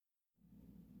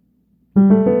Hi,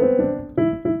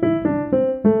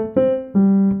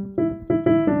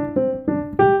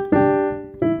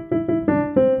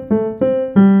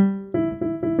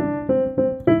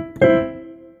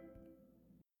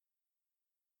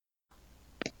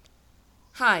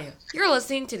 you're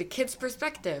listening to The Kids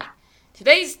Perspective.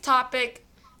 Today's topic,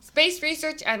 space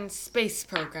research and space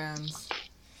programs.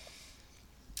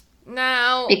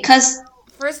 Now,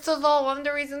 first of all, one of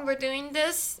the reasons we're doing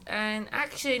this, and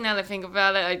actually now that I think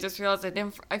about it, I just realized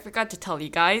I forgot to tell you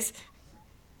guys.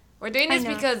 We're doing this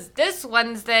because this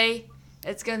Wednesday,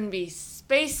 it's going to be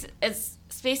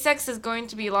SpaceX is going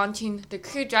to be launching the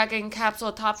Crew Dragon capsule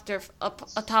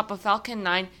atop of Falcon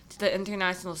 9 to the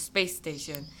International Space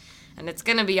Station. And it's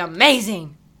going to be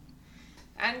amazing.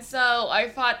 And so I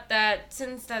thought that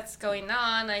since that's going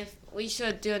on, we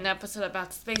should do an episode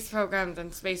about space programs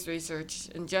and space research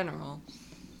in general.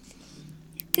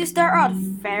 To start out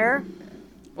fair.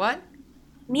 What?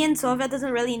 Me and Sylvia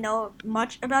doesn't really know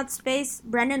much about space.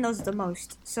 Brandon knows the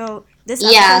most. So this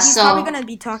episode, he's probably going to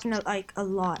be talking a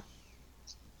lot.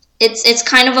 It's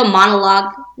kind of a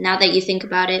monologue now that you think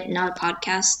about it, not a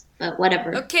podcast. But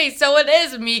whatever. Okay, so it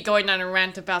is me going on a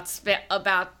rant about stupid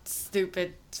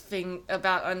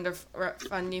about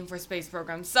underfunding for space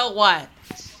programs. So what?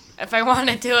 If I want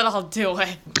to do it, I'll do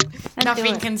it.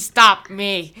 Nothing can stop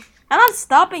me. I'm not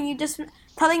stopping you, just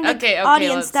telling the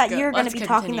audience that you're going to be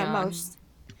talking the most.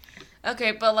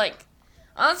 Okay, but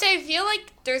honestly, I feel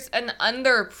like there's an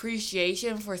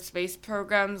underappreciation for space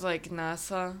programs like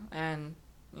NASA and,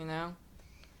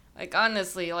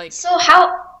 honestly, So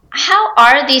how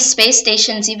are these space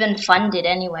stations even funded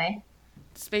anyway?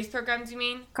 Space programs, you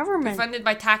mean? Government. They're funded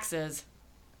by taxes.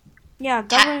 Yeah,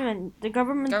 government. The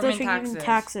government does even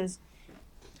taxes.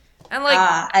 And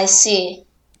I see.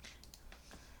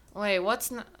 Wait, what's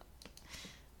not?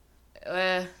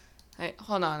 Wait,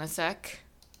 hold on a sec.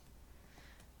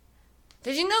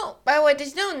 Did you know? By the way, did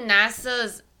you know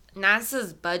NASA's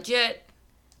budget?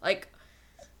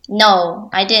 No,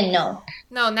 I didn't know.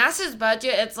 No, NASA's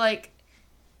budget. It's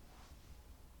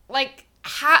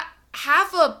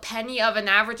half a penny of an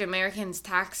average American's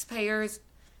taxpayers,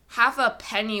 half a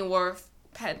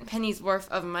penny's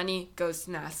worth of money goes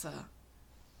to NASA.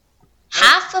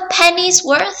 Half a penny's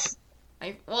worth?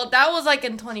 That was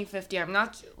in 2050. I'm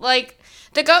not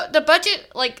the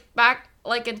budget back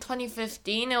in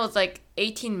 2015. It was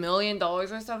 $18 million or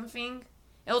something.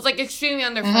 It was extremely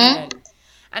underfunded. Mm-hmm.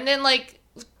 And then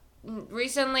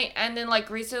recently,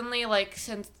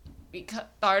 since the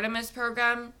Artemis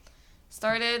program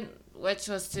started, which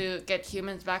was to get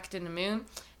humans back to the moon,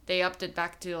 they upped it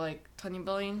back to 20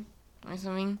 billion or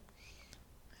something.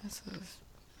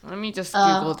 Let me just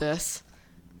Google this.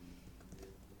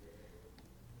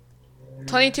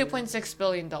 $22.6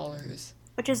 billion.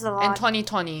 Which is a lot. In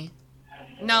 2020.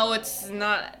 No, it's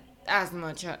not as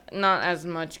much. Not as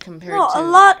much compared to a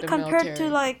lot the compared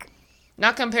military. to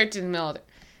Not compared to the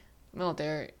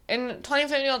military. In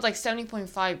 2050, it was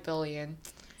 $70.5 billion.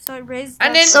 So it raised.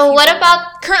 And then, so what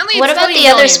about the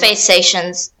other space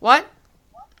stations? What?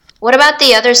 What about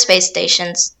the other space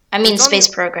stations? I mean, space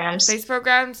programs. Space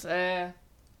programs? I'm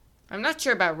not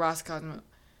sure about Roscosmos.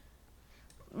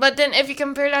 But then, if you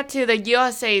compare that to the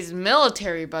USA's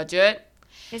military budget,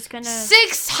 it's gonna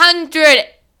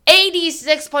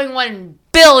 $686.1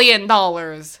 billion.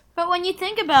 But when you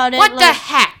think about it, what the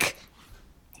heck?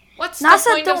 What's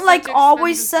NASA don't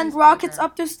always send rockets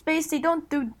up to space. They don't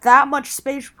do that much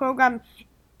space program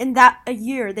in a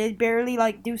year. They barely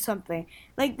do something.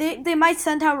 They might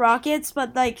send out rockets,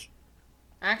 but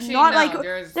actually not no,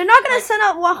 they're not gonna send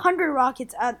out 100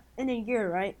 rockets in a year,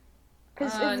 right?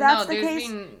 Because if that's the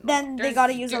case, then they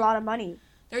gotta use a lot of money.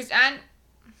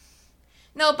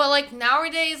 No, but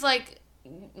nowadays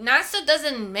NASA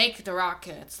doesn't make the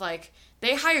rockets.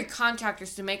 They hire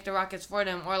contractors to make the rockets for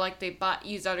them, or they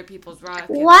use other people's rockets.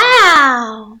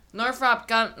 Wow. Northrop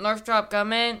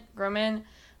Grumman,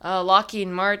 Lockheed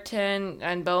Martin,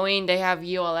 and Boeing, they have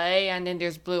ULA, and then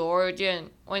there's Blue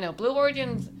Origin. Wait, no, Blue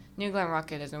Origin's New Glenn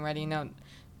rocket isn't ready. No,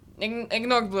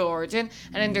 ignore Blue Origin,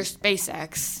 and then there's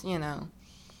SpaceX. Yeah.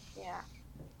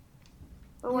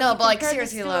 No, but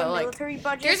seriously,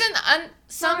 budget, there's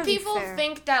some people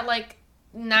think that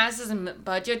NASA's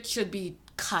budget should be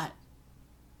cut.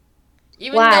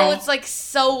 Even though it's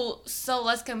so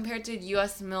less compared to the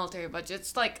U.S. military budget.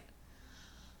 It's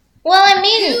well, I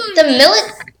mean,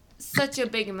 such a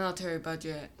big military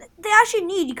budget. They actually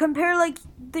need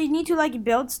they need to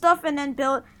build stuff and then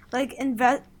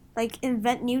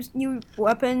invent new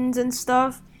weapons and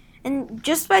stuff. And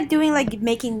just by doing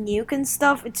making nuke and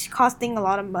stuff, it's costing a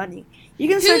lot of money. You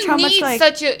can search how much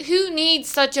who needs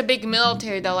such a big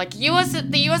military though? Like the US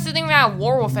isn't even at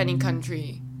war with any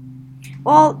country.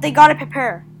 Well, they gotta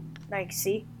prepare.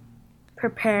 See?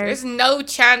 Prepare. There's no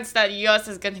chance that US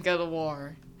is gonna go to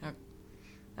war.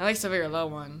 At least a very low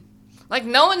one.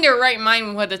 No one in their right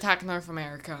mind would attack North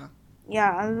America.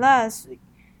 Yeah, unless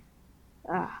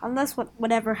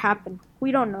whatever happened.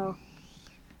 We don't know.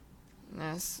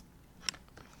 Yes.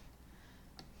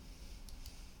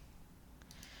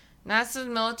 NASA's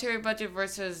budget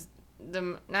versus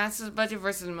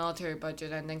the military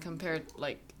budget, and then compared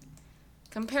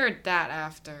that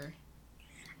after.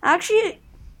 Actually,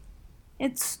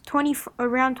 it's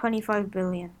around 25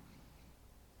 billion.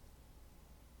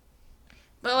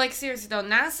 But seriously though,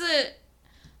 NASA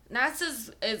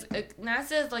is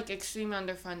extremely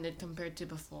underfunded compared to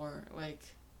before.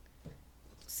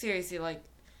 Seriously,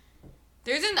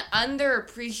 there's an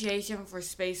underappreciation for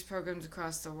space programs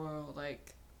across the world.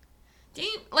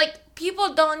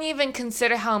 People don't even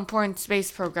consider how important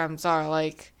space programs are.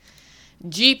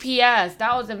 GPS,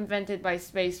 that was invented by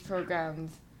space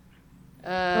programs.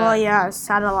 Well, yeah,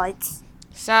 satellites.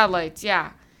 Satellites,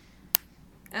 yeah.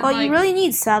 And well, you really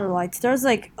need satellites. There's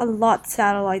a lot of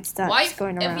satellites that's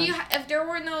going around. If there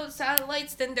were no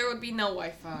satellites, then there would be no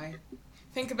Wi-Fi.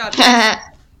 Think about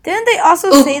that. Didn't they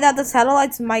also say that the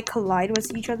satellites might collide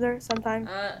with each other sometime?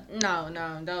 No.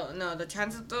 The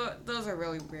chances those are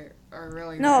really weird.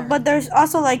 No, but there's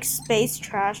also space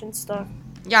trash and stuff.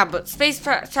 Yeah, but space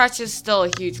trash is still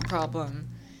a huge problem.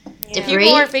 Yeah. If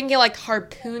people are thinking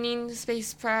harpooning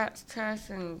space trash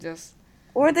and just.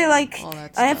 Or they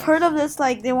I've heard of this,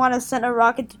 they want to send a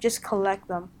rocket to just collect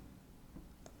them.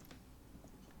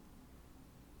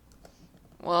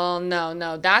 Well,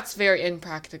 no, that's very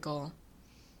impractical.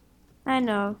 I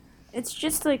know. It's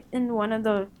just in one of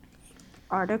the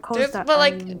articles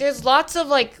there's lots of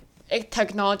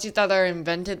technologies that are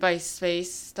invented by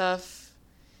space stuff.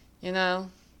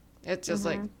 It's just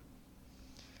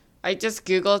I just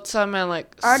googled some and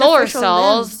solar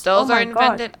cells. Limbs. Those are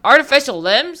invented. God. Artificial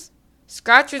limbs.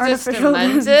 Scratch-resistant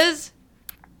lenses,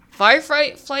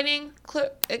 firefighting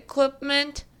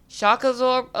equipment, shock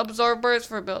absorbers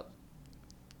for build.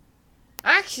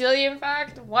 Actually, in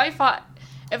fact, Wi-Fi.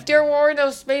 If there were no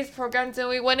space programs, then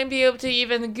we wouldn't be able to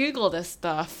even Google this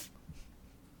stuff.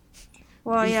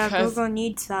 Well, yeah, Google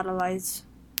needs satellites.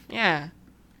 Yeah.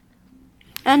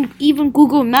 And even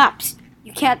Google Maps,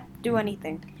 you can't do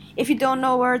anything. If you don't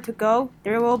know where to go,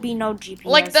 there will be no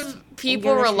GPS. The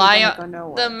people rely on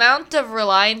the amount of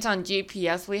reliance on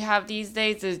GPS we have these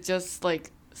days is just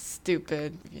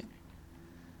stupid.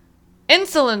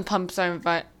 Insulin pumps are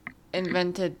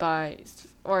invented by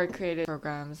or created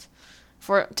programs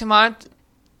to monitor.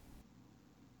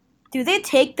 Do they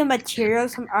take the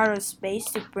materials from outer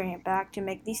space to bring it back to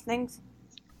make these things?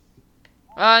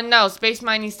 No, space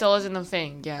mining still isn't a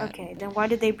thing yet. Okay, then why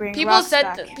did they bring rocks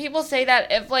back? People say that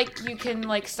if you can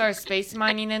start a space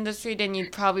mining industry, then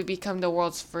you'd probably become the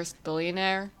world's first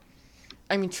trillionaire.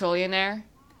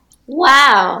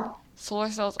 Wow. Solar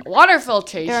cells, water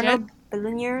filtration. There are no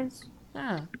billionaires.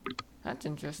 Yeah, that's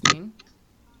interesting.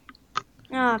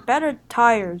 Better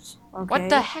tires. Okay. What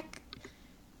the heck?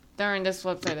 Darn, this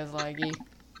website is laggy.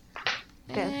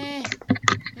 Okay.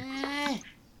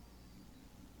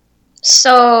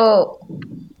 So,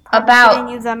 about didn't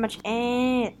use that much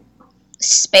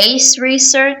space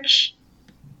research,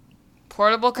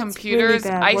 portable computers,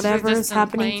 really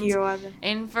ice-resistant planes,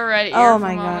 infrared ear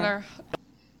thermometer,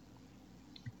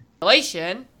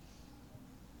 relation,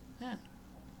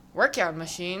 workout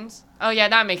machines. Oh yeah,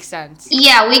 that makes sense.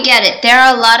 Yeah, we get it. There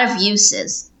are a lot of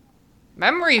uses.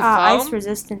 Memory foam.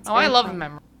 Ice-resistant. Oh, I love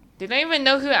memory. Did I even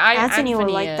know who Anthony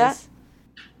would like is? That.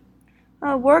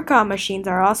 Workout machines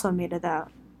are also made of that.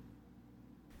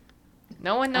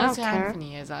 No one knows who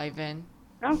Anthony is, Ivan.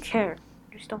 I don't care.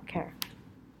 Just don't care.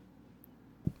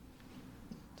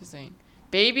 Just saying.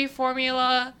 Baby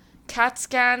formula, CAT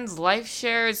scans, life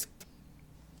shares.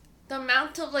 The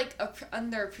amount of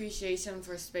underappreciation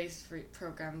for space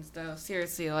programs, though,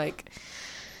 seriously,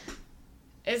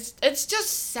 it's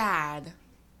just sad.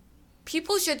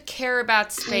 People should care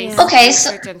about space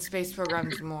research and space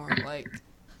programs more.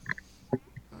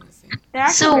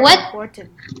 So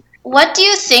what do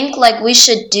you think we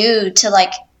should do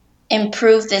to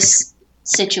improve this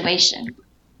situation?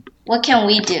 What can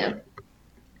we do?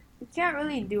 We can't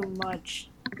really do much.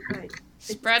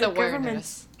 Spread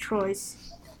awareness. Choice.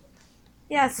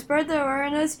 Yeah, spread the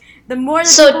awareness. The more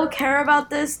people care about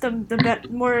this, the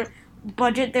more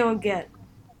budget they will get.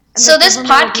 And so this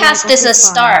podcast is a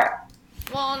start.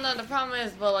 Well, no, the problem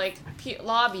is, but like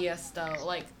lobbyists though,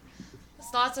 like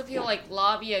there's lots of people like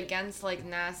lobby against like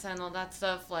NASA and all that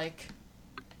stuff. Like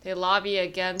they lobby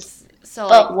against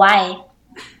But why?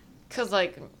 Cause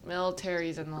like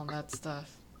militaries and all that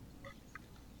stuff.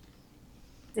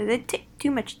 Do they take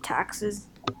too much taxes?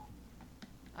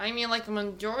 I mean, like the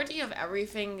majority of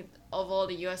everything of all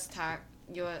the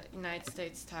United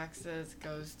States taxes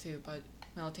goes to but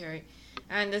military,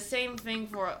 and the same thing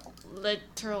for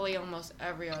literally almost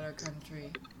every other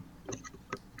country.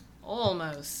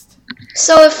 Almost.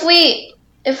 So if we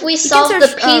solve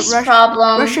the peace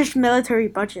problem, Russia's military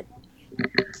budget.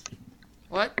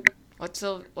 What?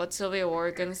 What Sylvia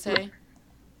Ward gonna say?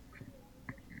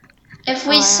 If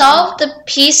we solve the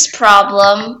peace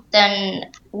problem,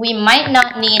 then we might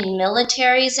not need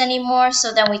militaries anymore,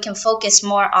 so then we can focus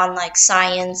more on like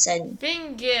science and,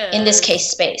 thing is, in this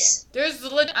case, space. There's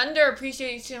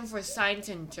underappreciation for science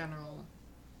in general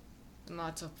in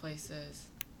lots of places.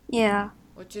 Yeah.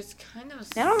 Which is kind of...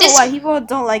 I don't know why people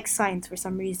don't like science for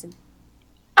some reason.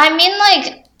 I mean,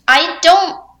 like, I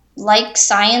don't like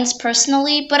science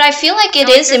personally, but I feel like it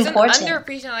is important.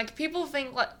 Underappreciation. Like, people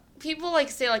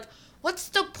say, like, what's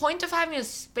the point of having a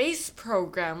space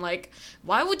program? Like,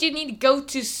 why would you need to go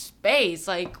to space?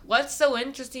 Like, what's so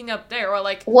interesting up there? Or,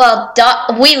 like... Well,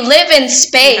 we live in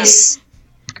space.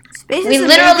 Yeah. We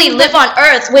literally live on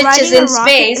Earth, which is in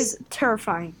space. Is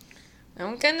terrifying.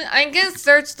 I'm gonna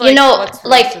search, like, what's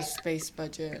Russia's space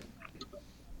budget.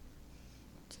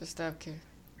 Just out here.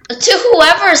 To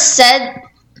whoever said,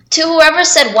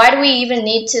 why do we even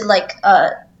need to, like,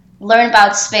 learn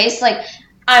about space? Like,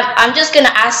 I'm just gonna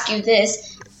ask you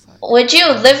this: would you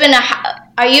live in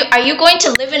are you going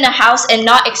to live in a house and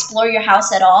not explore your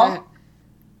house at all?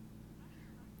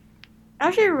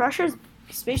 Actually, Russia's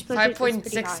space budget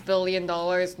 $5.6 billion.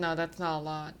 No, that's not a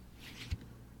lot.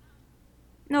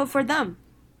 No, for them,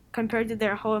 compared to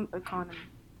their whole economy.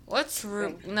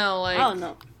 No, like... Oh,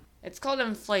 no. It's called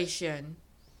inflation.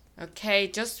 Okay?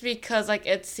 Just because, like,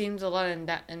 it seems a lot in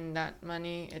that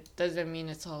money, it doesn't mean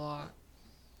it's a lot.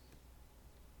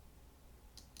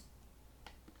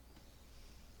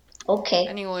 Okay.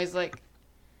 Anyways, like...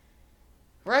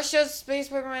 Russia's space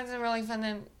program isn't really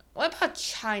funded. What about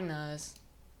China's?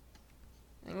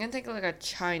 I'm gonna take a look at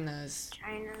China's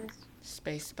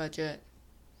space budget.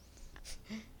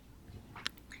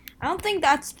 I don't think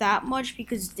that's that much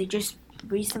because they just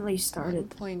recently started.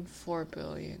 1.4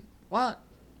 billion. What?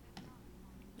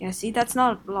 Yeah, see, that's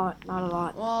not a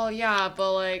lot. Well, yeah,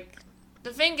 but like,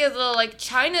 the thing is, though, like,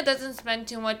 China doesn't spend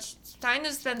too much.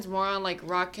 China spends more on like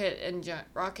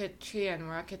rocketry and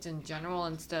rockets in general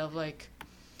instead of like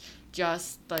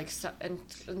just like and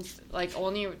like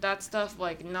only that stuff.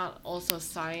 Like, not also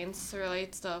science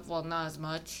related stuff. Well, not as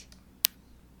much.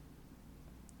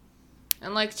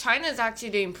 And, like, China is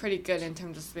actually doing pretty good in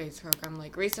terms of space program.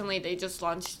 Like, recently they just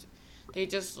launched their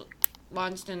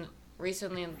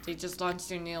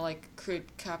new, like,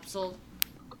 crewed capsule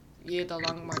via the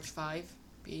Long March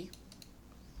 5B.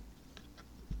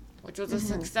 Which was a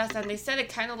success, and they said it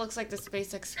kind of looks like the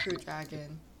SpaceX Crew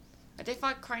Dragon. I think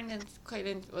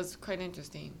was quite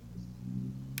interesting.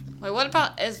 Wait, what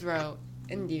about Israel?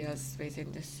 India's space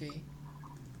industry.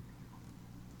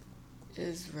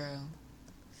 Israel.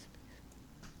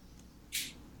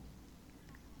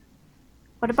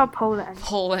 What about Poland?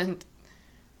 Poland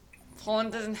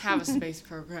doesn't have a space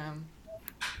program.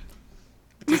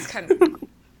 Which is kind of...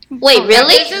 Wait,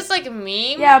 really? There's this, like,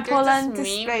 meme. Yeah, there's Poland this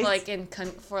is meme, space. like,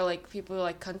 for, like, people who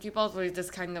like country balls, where it's this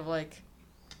kind of, like,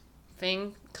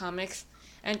 thing, comics.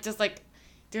 And just, like,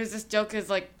 there's this joke is,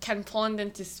 like, can Poland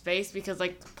into space? Because,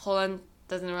 like, Poland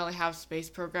doesn't really have a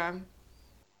space program.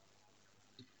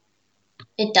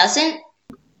 It doesn't?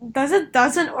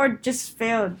 Doesn't or just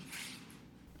failed?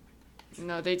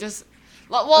 No, they just...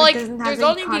 Well, like, there's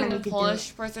only been a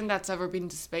Polish person that's ever been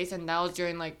to space, and that was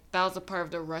that was a part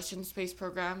of the Russian space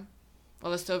program.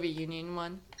 Well, the Soviet Union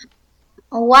one.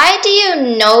 Why do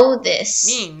you know this?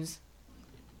 Memes.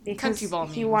 Because Country ball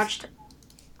he memes. watched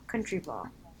Country Ball.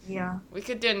 Yeah. We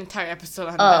could do an entire episode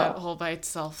on that all by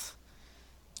itself.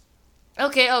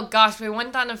 Okay, oh gosh, we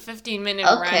went on a 15-minute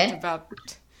rant about...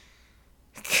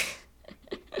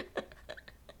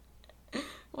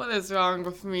 What is wrong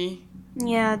with me?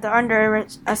 Yeah, the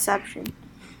under-reception.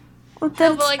 Well,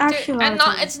 that's actually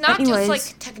it's not just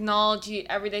like technology,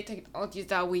 everyday technologies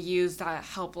that we use that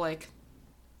help, like,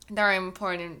 that are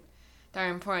important,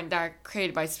 that are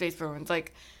created by space programs.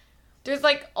 Like, there's,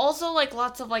 like, also, like,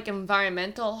 lots of, like,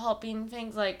 environmental helping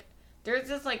things. Like, there's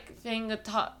this, like, thing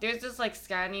there's this, like,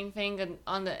 scanning thing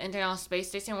on the International Space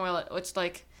Station which,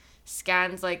 like,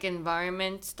 scans like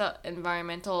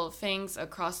environmental things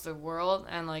across the world,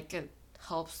 and like it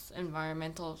helps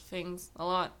environmental things a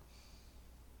lot.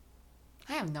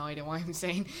 I have no idea what I'm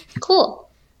saying. Cool.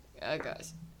 Oh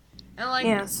gosh. And like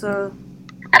Yeah, so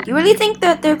do you really think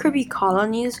that there could be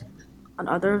colonies on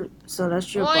other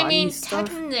celestial well, I mean, bodies stuff?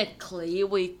 technically,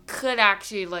 we could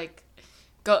actually like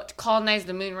go colonize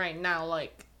the moon right now.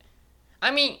 Like,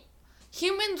 I mean,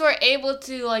 humans were able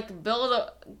to like build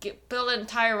an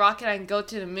entire rocket and go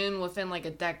to the moon within like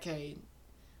a decade.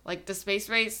 Like the space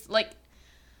race, like.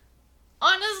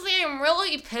 Honestly, I'm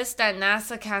really pissed that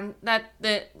NASA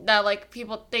that like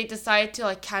people they decide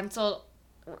to cancel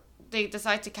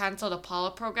the Apollo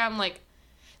program. Like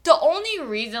the only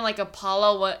reason like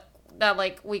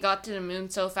we got to the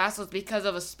moon so fast was because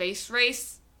of a space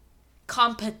race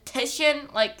competition.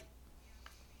 Like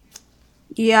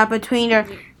yeah, between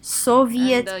the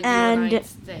Soviet and the United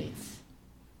States.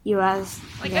 U.S.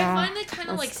 Like yeah, I find it kind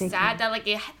of like sad that like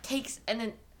it takes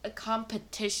a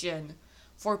competition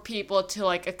for people to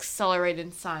like accelerate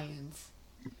in science,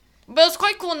 but it's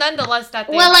quite cool nonetheless that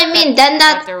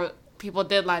people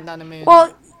did land on the moon.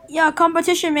 Well, yeah,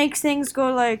 competition makes things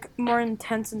go like more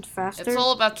intense and faster. It's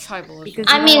all about tribalism. Because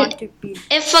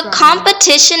if a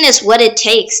competition is what it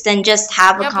takes, then just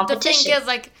have a competition. But the thing is,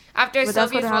 like after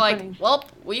Soviets were like,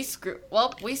 we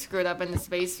screwed up in the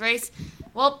space race.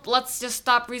 Well, let's just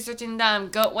stop researching them.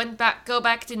 Go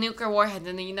back to nuclear warheads,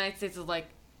 and the United States was like,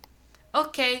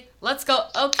 okay, let's go.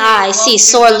 Okay. I see.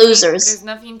 Sore losers. There's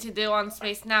nothing to do on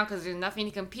space now because there's nothing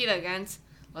to compete against.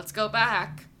 Let's go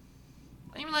back.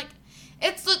 I mean, like,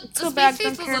 the space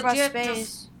race was legit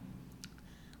just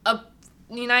a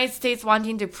United States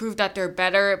wanting to prove that they're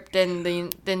better than the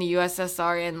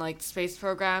USSR and like space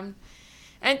program,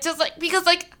 and just like because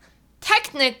like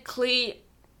technically.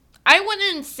 I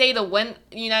wouldn't say the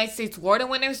United States were the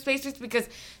winner of space race because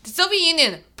the Soviet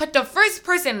Union put the first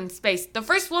person in space, the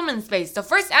first woman in space, the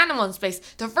first animal in space,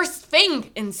 the first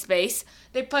thing in space.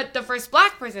 They put the first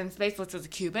black person in space, which was a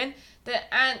Cuban.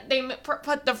 And they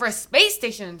put the first space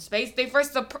station in space. They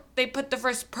put the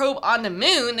first probe on the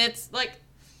moon. It's like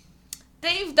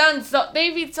they've did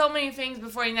so many things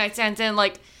before the United States, and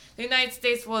like the United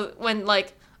States when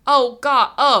like. Oh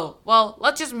God! Oh well,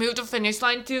 let's just move the finish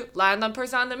line to land on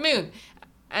person on the moon,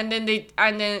 and then they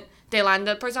land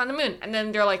the person on the moon, and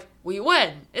then they're like, we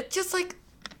win. It's just like,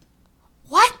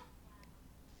 what?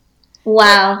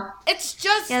 Wow! Like, it's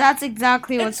just that's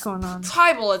exactly what's going on.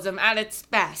 Tribalism at its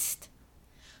best.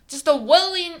 Just a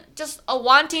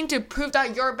wanting to prove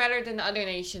that you're better than the other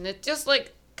nation. It's just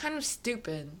like kind of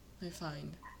stupid. I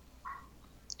find.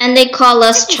 And they call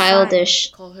us childish.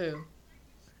 Call who?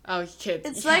 Oh, kids.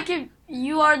 It's like if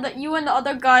you and the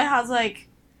other guy has like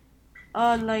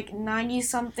 90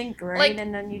 something grade,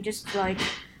 and then you just like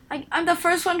I'm the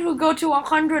first one who go to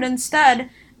 100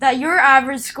 instead. That your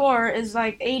average score is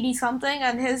like 80 something,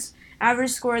 and his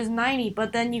average score is 90.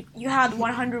 But then you had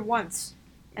 100 once,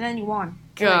 and then you won.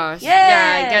 Gosh, like,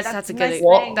 yeah, I guess that's a good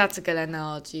thing. That's a good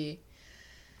analogy.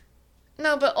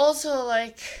 No, but also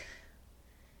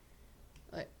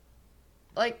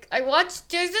Like I watched.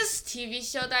 There's this TV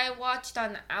show that I watched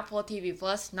on Apple TV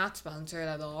Plus, not sponsored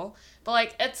at all. But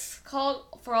like it's called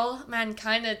For All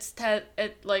Mankind. It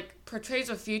like portrays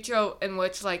a future in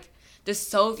which like the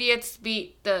Soviets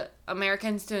beat the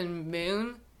Americans to the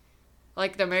moon,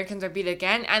 like the Americans are beat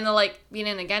again, and they're like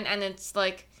beaten again, and it's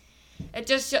like it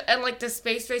just and like the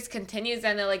space race continues,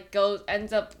 and it like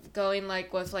ends up going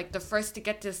like with like the first to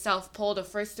get to the South Pole, the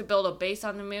first to build a base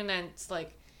on the moon, and it's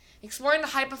like. Exploring the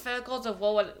hypotheticals of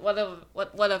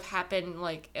what would have happened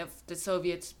like if the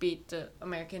Soviets beat the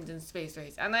Americans in space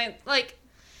race, and I'm like,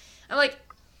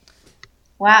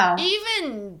 wow.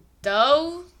 Even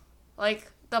though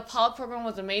like the Apollo program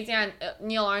was amazing and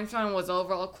Neil Armstrong was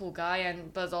overall a cool guy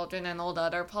and Buzz Aldrin and all the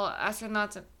other Apollo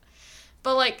astronauts,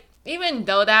 but like even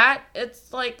though that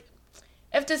it's like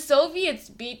if the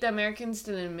Soviets beat the Americans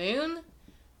to the moon.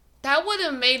 That would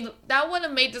have made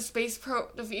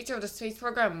the future of the space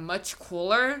program much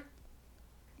cooler.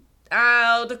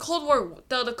 The Cold War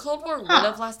would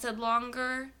have lasted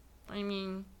longer. I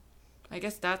mean, I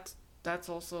guess that's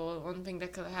also one thing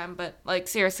that could have happened. But like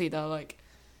seriously though, like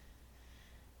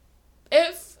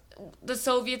if the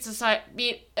Soviets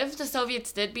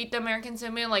did beat the Americans to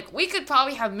the moon, like we could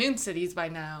probably have moon cities by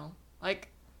now. Like.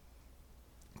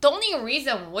 The only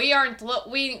reason we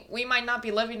might not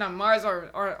be living on Mars or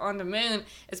on the moon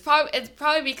is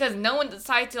probably because no one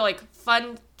decided to like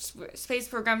fund space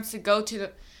programs to go to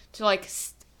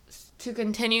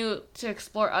continue to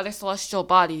explore other celestial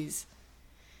bodies,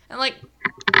 and like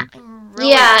I'm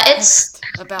really it's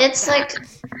about it's that. like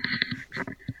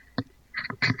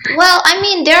Well, I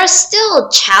mean, there are still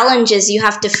challenges you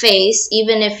have to face,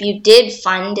 even if you did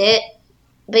find it.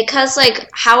 Because, like,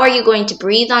 how are you going to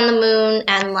breathe on the moon?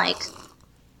 And, like,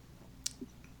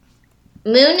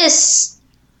 moon is,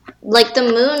 like, the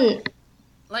moon,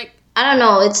 Like, I don't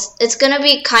know, it's gonna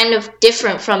be kind of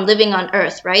different from living on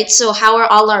Earth, right? So how are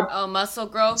all our muscle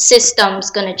growth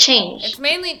systems gonna change? It's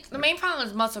mainly the main problem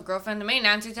is muscle growth, and the main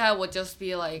answer to that would just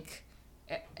be like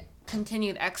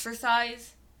continued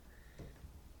exercise.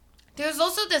 There's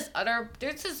also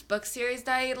there's this book series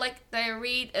that I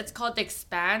read. It's called The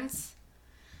Expanse,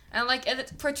 and like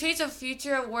it portrays a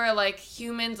future where like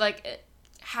humans like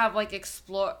have like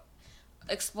explore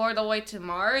the way to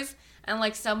Mars, and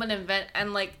like someone invent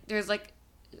and like there's like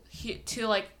to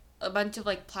like a bunch of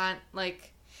like plant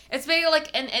like it's basically like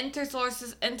an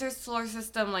intersolar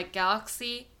system like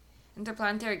galaxy,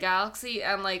 interplanetary galaxy,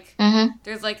 and like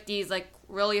there's like these like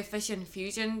really efficient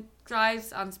fusion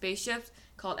drives on spaceships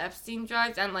called Epstein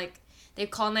drives, and like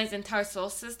they've colonized the entire solar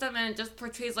system, and it just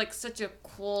portrays like such a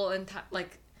cool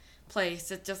like place.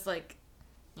 It's just like,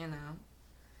 you know.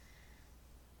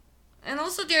 And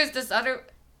also there's this other.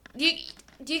 Do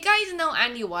you guys know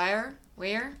Andy Weir?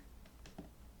 Where?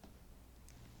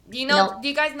 Do you know? No. Do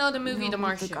you guys know the movie The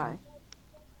Martian?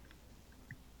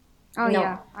 Oh No.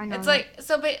 yeah, I know. It's like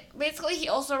so. Basically, he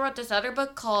also wrote this other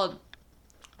book called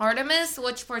Artemis,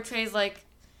 which portrays like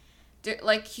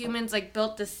humans like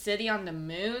built this city on the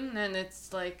moon, and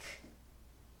it's like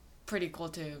pretty cool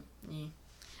too. Yeah.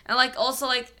 And like also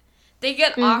like they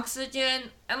get oxygen,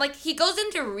 and like he goes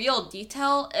into real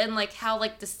detail and like how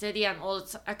like the city and all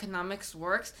its economics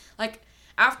works. Like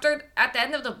at the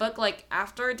end of the book, like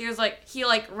after there's like he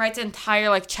like writes an entire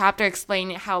like chapter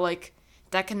explaining how like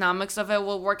the economics of it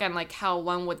will work, and like how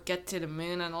one would get to the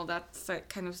moon and all that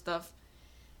kind of stuff.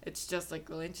 It's just like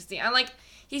really interesting. And like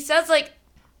he says like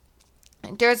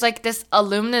there's like this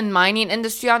aluminum mining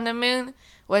industry on the moon,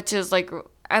 which is like,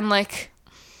 and like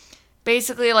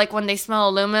basically like when they smell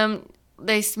aluminum,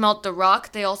 they smelt the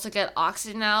rock, they also get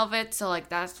oxygen out of it, so like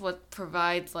that's what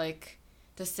provides like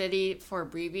the city for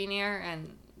breathing air.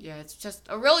 And yeah, it's just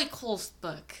a really cool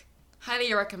book.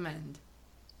 Highly recommend.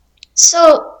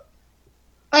 So,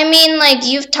 I mean, like,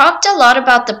 you've talked a lot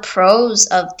about the pros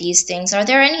of these things. Are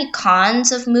there any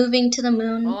cons of moving to the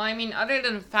moon? Well, I mean, other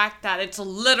than the fact that it's a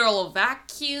literal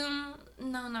vacuum,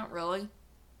 no, not really.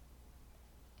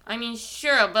 I mean,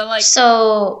 sure, but like...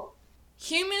 So...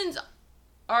 Humans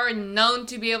are known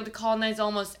to be able to colonize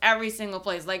almost every single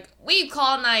place. Like, we've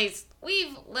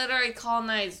literally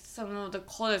colonized some of the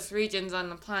coldest regions on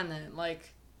the planet.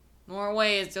 Like,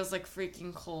 Norway is just like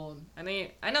freaking cold.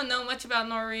 I don't know much about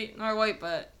Norway,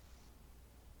 but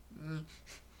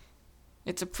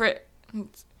it's a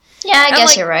Yeah, I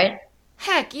guess you're right.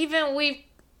 Heck, even we've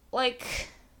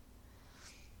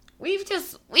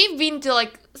been to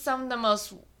like some of the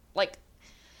most like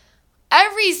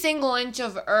every single inch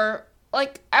of Earth,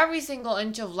 like every single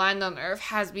inch of land on Earth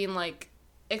has been like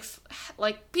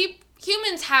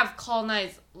humans have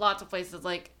colonized lots of places.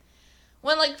 Like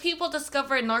when like people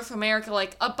discovered North America,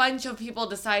 like a bunch of people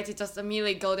decided to just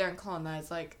immediately go there and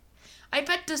colonize. Like I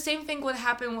bet the same thing would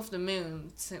happen with the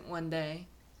moon one day,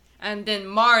 and then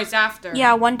Mars after.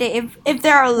 Yeah, one day if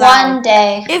they're allowed. One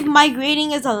day. If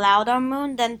migrating is allowed on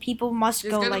moon, then people must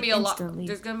go like instantly.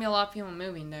 There's gonna be a lot of people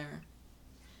moving there,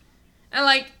 and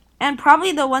like. And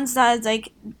probably the ones that is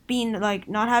like being like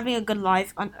not having a good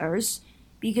life on Earth,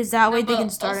 because that way they can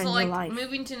start a new life.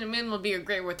 Moving to the moon will be a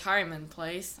great retirement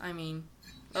place. I mean,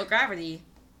 low gravity.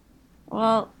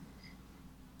 Well,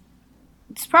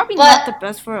 it's probably not the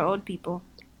best for old people.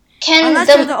 Unless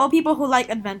you're the old people who like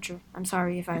adventure. I'm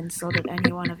sorry if I insulted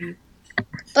any one of you.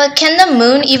 But can the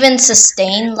moon even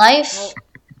sustain life? Well,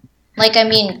 like, I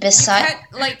mean, besides,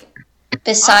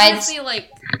 obviously,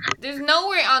 like, there's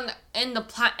nowhere in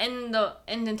the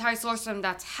entire solar system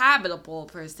that's habitable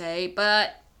per se,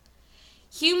 but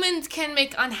humans can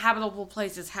make uninhabitable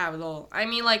places habitable. I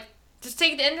mean, like, just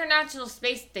take the International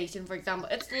Space Station for example.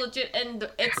 It's legit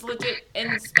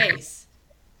in space,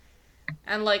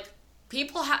 and like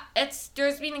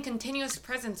there's been a continuous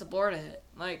presence aboard it.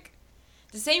 Like,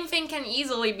 the same thing can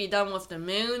easily be done with the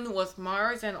moon, with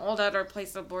Mars, and all the other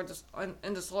places aboard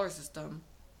in the solar system.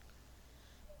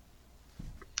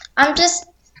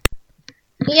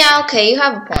 Yeah, okay, you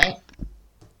have a point.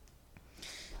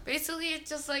 Basically, it's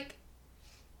just like,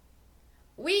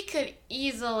 we could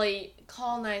easily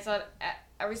colonize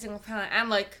every single planet, and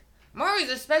like, Mars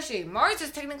especially. Mars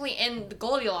is technically in the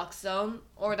Goldilocks zone,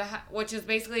 which is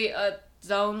basically a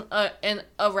zone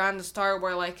around the star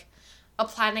where like, a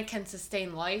planet can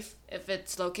sustain life if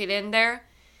it's located in there.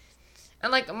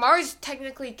 And like, Mars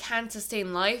technically can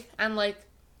sustain life, and like,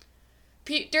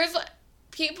 there's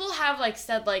people have like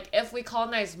said like if we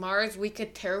colonize Mars, we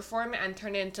could terraform it and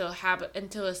turn it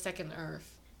into a second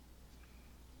Earth.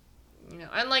 You know,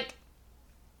 and like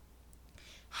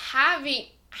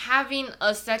having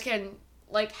a second,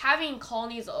 like having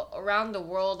colonies around the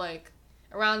world, like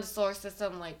around the solar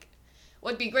system, like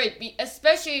would be great.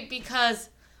 Especially because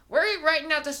we're right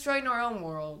now destroying our own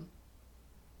world.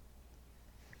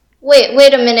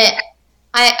 Wait a minute.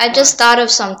 I just thought of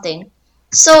something.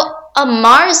 So a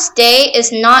Mars day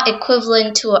is not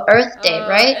equivalent to a Earth day,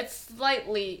 right? It's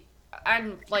slightly,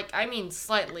 I mean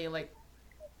slightly, like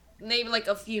maybe like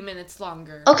a few minutes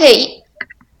longer. Okay.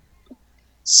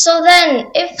 So then,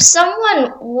 if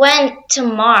someone went to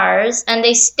Mars and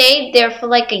they stayed there for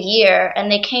like a year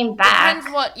and they came back...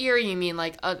 Depends what year you mean,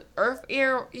 like an Earth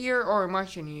year or a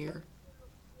Martian year.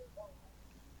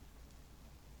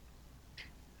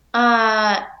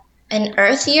 An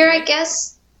Earth year, I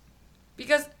guess?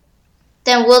 Because...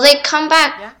 Then will they come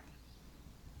back? Yeah.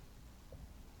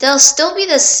 They'll still be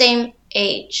the same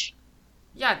age.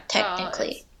 Yeah,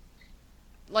 technically.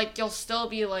 Like, you'll still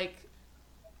be like,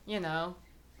 you know,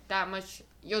 that much...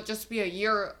 You'll just be a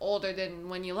year older than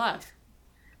when you left.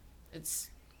 It's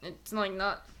like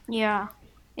not... Yeah.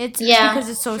 It's because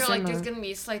it's so sure, similar. Like, there's gonna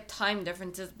be slight time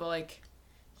differences, but like...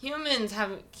 Humans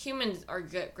are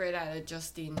great at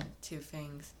adjusting to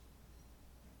things.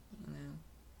 You know.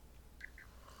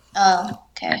 Oh,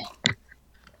 okay.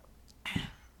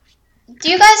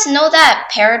 Do you guys know that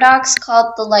paradox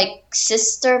called the like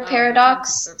sister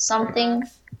paradox? Something?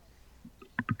 Paradox?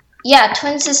 Yeah,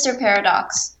 twin sister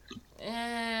paradox.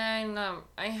 No,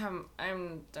 I don't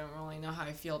really know how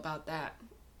I feel about that.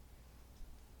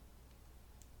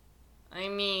 I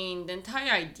mean, the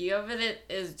entire idea of it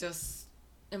is just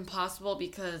impossible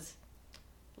because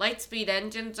light speed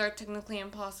engines are technically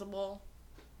impossible.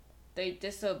 They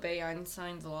disobey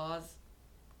Einstein's laws.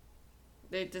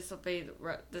 They disobey the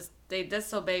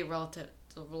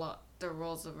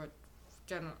rules of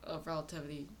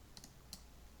relativity.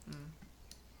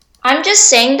 I'm just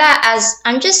saying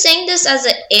this as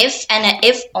an if and an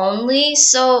if only.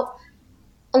 So,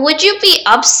 would you be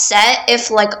upset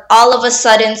if like all of a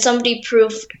sudden somebody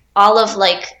proved all of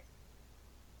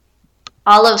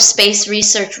space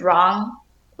research wrong,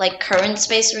 like current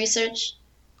space research?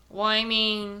 Well, I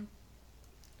mean,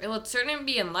 it would certainly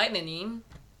be enlightening.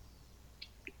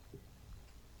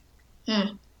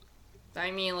 I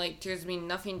mean, like, there's been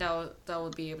nothing that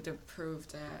would be able to prove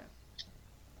that.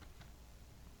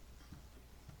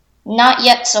 Not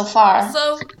yet so far.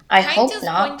 So, I hope just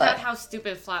not. Point but out how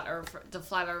stupid the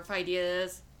flat Earth idea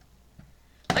is.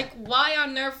 Like, why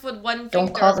on earth would one think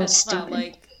don't call them stupid? stupid?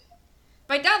 Like,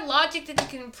 by that logic, that you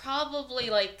can probably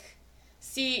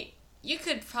you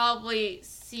could probably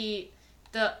see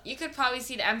the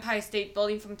Empire State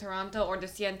Building from Toronto or the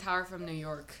CN Tower from New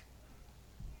York.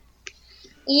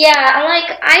 Yeah,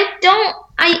 like I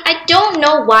don't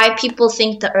know why people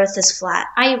think the Earth is flat.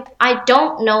 I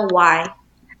don't know why.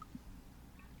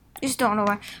 Just don't know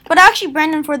why. But actually,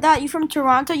 Brandon, for that, you from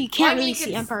Toronto, you can't really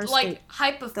see Empire State. Like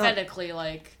hypothetically,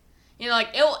 like you know,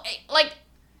 like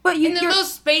but in the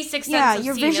most basic sense of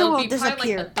your seeing, visual it would be disappear.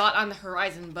 probably like a dot on the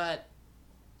horizon, but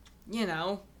you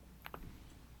know,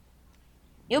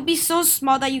 it'll be so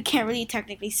small that you can't really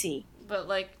technically see. But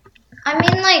like, I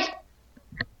mean, like,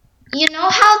 you know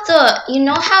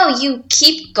how you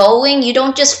keep going, you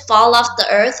don't just fall off the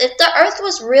Earth. If the Earth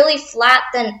was really flat,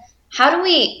 then how do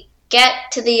we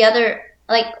get to the other?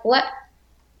 Like, what?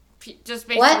 Just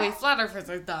basically, flat earthers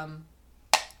are dumb.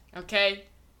 Okay.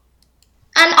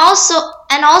 And also,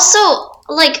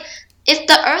 like, if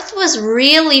the Earth was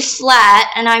really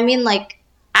flat, and I mean like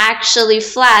actually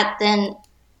flat, then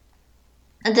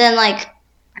like.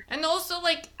 And also,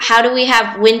 like, how do we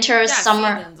have winter,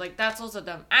 summer? Seasons. Like, that's also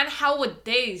dumb. And how would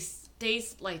days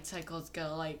light cycles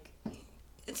go? Like,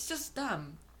 it's just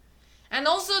dumb. And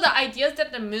also, the ideas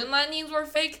that the moon landings were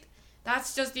faked,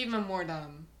 that's just even more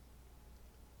dumb.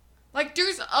 Like,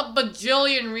 there's a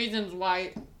bajillion reasons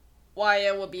why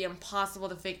it would be impossible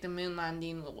to fake the moon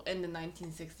landing in the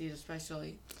 1960s,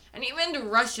 especially. And even the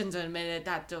Russians admitted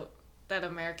that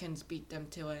Americans beat them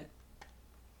to it.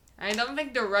 I don't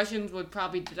think the Russians would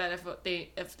probably do that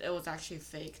if it was actually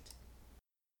faked.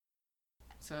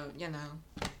 So, you know.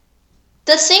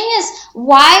 The thing is,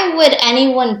 why would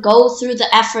anyone go through the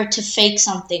effort to fake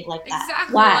something like that?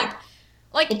 Exactly. Why?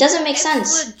 Like it doesn't make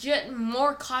sense. It's legit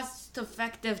more cost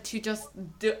effective to just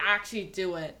actually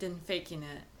do it than faking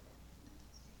it.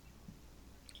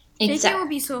 Faking would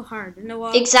be so hard.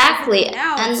 Exactly.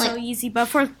 Now and it's like, so easy, but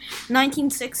for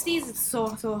 1960s, it's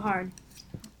so hard.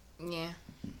 Yeah.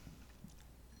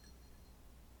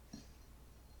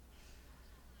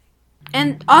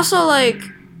 And also, like,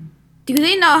 do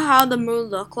they know how the moon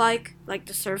looked like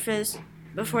the surface,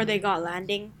 before they got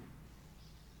landing?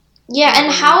 Yeah,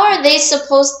 and how are they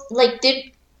supposed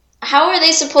how are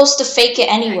they supposed to fake it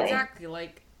anyway? Yeah, exactly.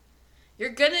 Like,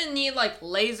 you're gonna need like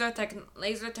laser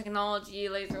technology,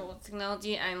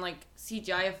 and like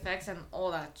CGI effects and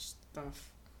all that stuff.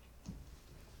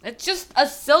 It's just a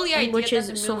silly idea which is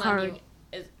that the so moon hard. landing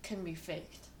can be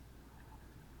faked.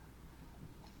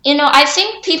 You know, I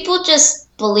think people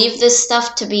just believe this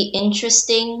stuff to be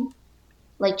interesting,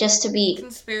 like just to be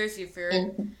conspiracy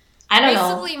theory. I don't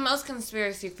know. Basically, most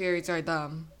conspiracy theories are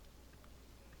dumb.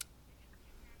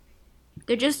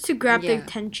 They're just to grab the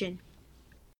attention.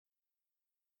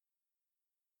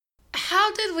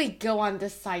 How did we go on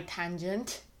this side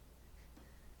tangent?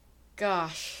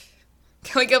 Gosh.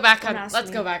 Can we go back on... Let's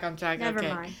go back on track. Never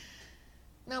mind.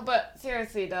 No, but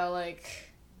seriously though, like...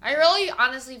 I really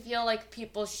honestly feel like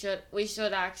we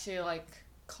should actually, like,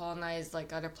 colonize,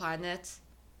 like, other planets.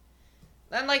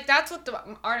 And, like, that's what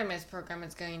the Artemis program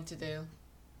is going to do.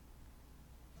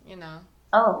 You know?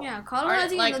 Oh. Yeah,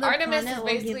 colonizing another Artemis planet is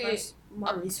basically will give us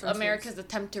more resources. America's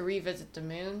attempt to revisit the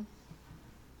moon.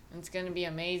 And it's going to be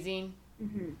amazing.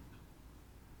 Mm-hmm.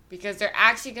 Because they're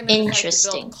actually going to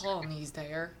build colonies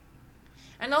there.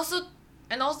 And also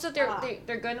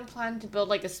they're going to plan to build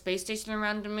like a space station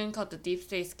around the moon called the Deep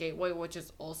Space Gateway, which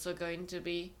is also going to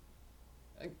be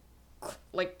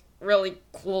like really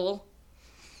cool.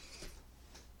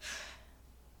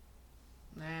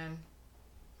 Man.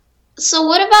 So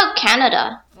what about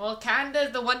Canada? Well, Canada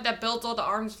is the one that builds all the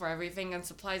arms for everything and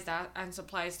supplies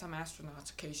some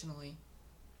astronauts occasionally.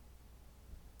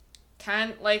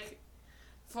 On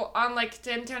the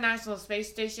International Space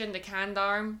Station, the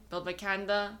Candarm built by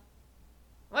Canada.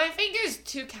 Well, I think there's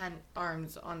 2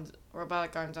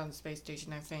 robotic arms on the space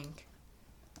station.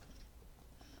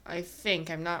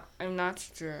 I'm not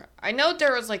sure. I know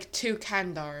there was like 2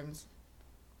 Candarms.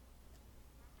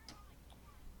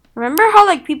 Remember how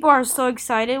like people are so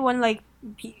excited when like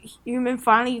human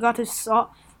finally got to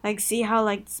see how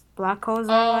like black holes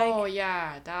are like? Oh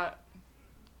yeah, that.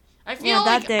 I feel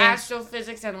like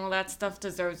astrophysics and all that stuff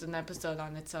deserves an episode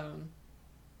on its own.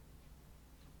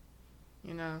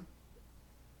 You know?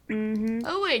 Mm-hmm.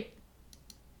 Oh wait,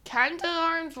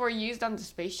 Candarms were used on the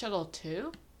space shuttle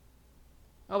too?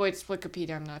 Oh wait, it's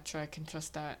Wikipedia, I'm not sure I can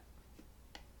trust that.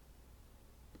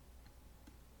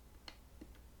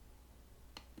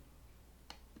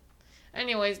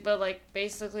 Anyways, but like,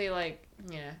 basically like,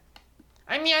 yeah.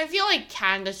 I mean, I feel like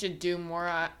Canada should do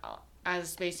more as a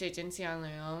space agency on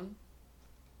their own.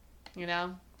 You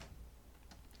know?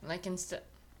 Like instead...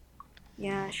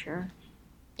 Yeah, sure.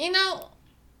 You know...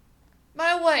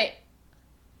 By the way,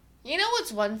 you know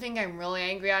what's one thing I'm really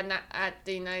angry at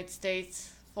the United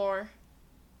States for?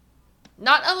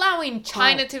 Not allowing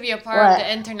China to be a part of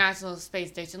the International Space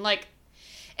Station. Like,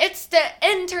 it's the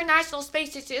International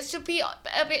Space Station. It should be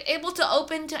able to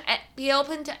be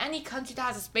open to any country that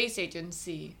has a space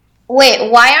agency.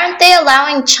 Wait, why aren't they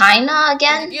allowing China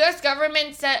again? The U.S.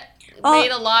 government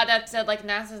made a law that said like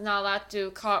NASA's not allowed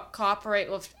to cooperate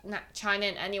with China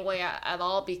in any way at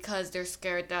all because they're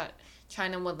scared that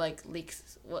China would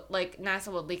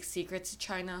NASA would leak secrets to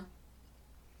China.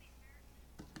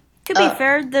 To be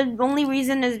fair, the only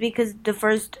reason is because the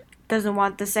first doesn't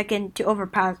want the second to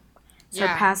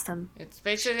surpass them. It's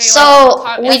basically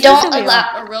we don't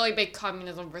allow a really big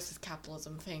communism versus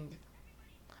capitalism thing.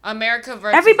 America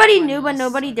versus everybody knew, but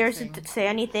nobody dares to say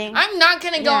anything. I'm not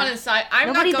gonna go on a side.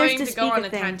 I'm not going to go on a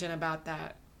tangent about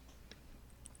that.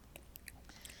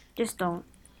 Just don't.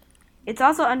 It's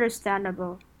also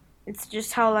understandable. It's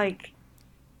just how like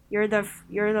you're the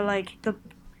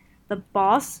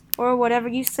boss or whatever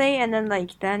you say, and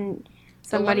then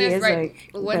somebody is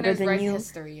like better than you.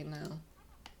 History, you know.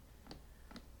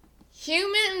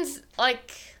 Humans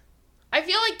like. I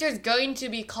feel like there's going to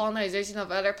be colonization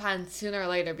of other planets sooner or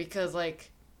later because like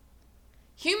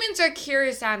humans are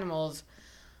curious animals.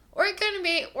 We're gonna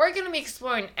be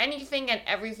exploring anything and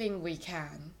everything we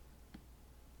can.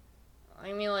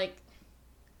 I mean, like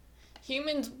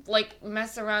humans like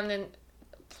mess around and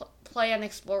play and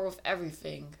explore with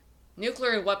everything.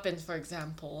 Nuclear weapons, for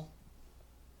example.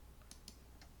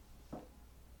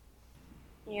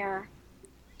 Yeah.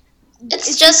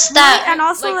 It's just that, and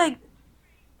also like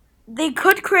they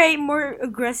could create more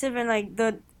aggressive and like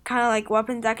the kind of like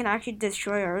weapons that can actually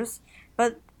destroy Earth,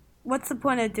 but what's the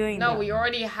point of doing that? No, we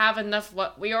already have enough.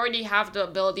 We already have the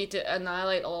ability to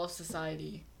annihilate all of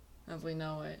society, as we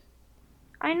know it.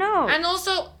 I know. And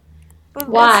also, but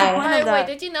why? By the way,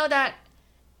 did you know that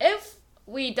if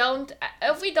we don't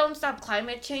stop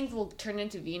climate change, we'll turn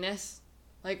into Venus?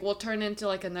 like we'll turn into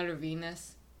like another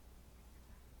Venus.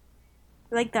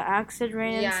 Like the acid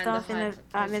rain and stuff in the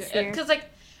atmosphere. Because like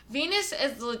Venus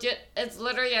is legit. It's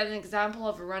literally an example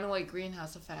of a runaway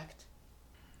greenhouse effect.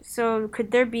 So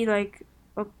could there be like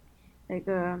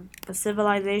a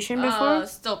civilization before?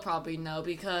 Still probably no,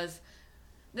 because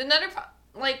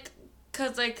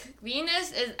because like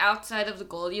Venus is outside of the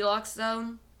Goldilocks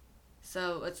zone,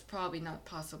 so it's probably not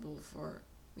possible for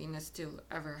Venus to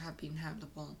ever have been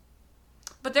habitable.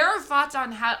 But there are thoughts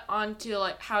on how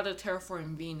to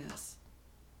terraform Venus.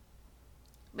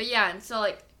 But yeah, and so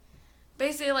like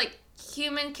basically like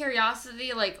human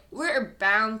curiosity, like we're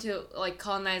bound to like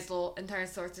colonize the entire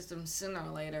solar system sooner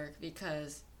or later,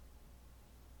 because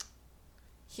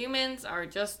humans are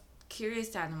just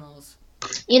curious animals.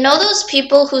 You know those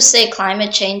people who say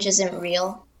climate change isn't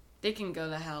real? They can go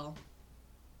to hell.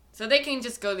 So they can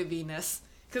just go to Venus,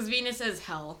 because Venus is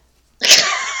hell.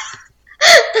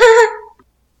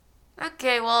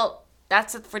 Okay, well,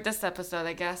 that's it for this episode,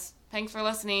 I guess. Thanks for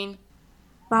listening.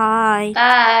 Bye.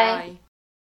 Bye.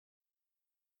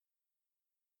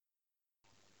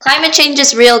 Climate change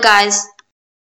is real, guys.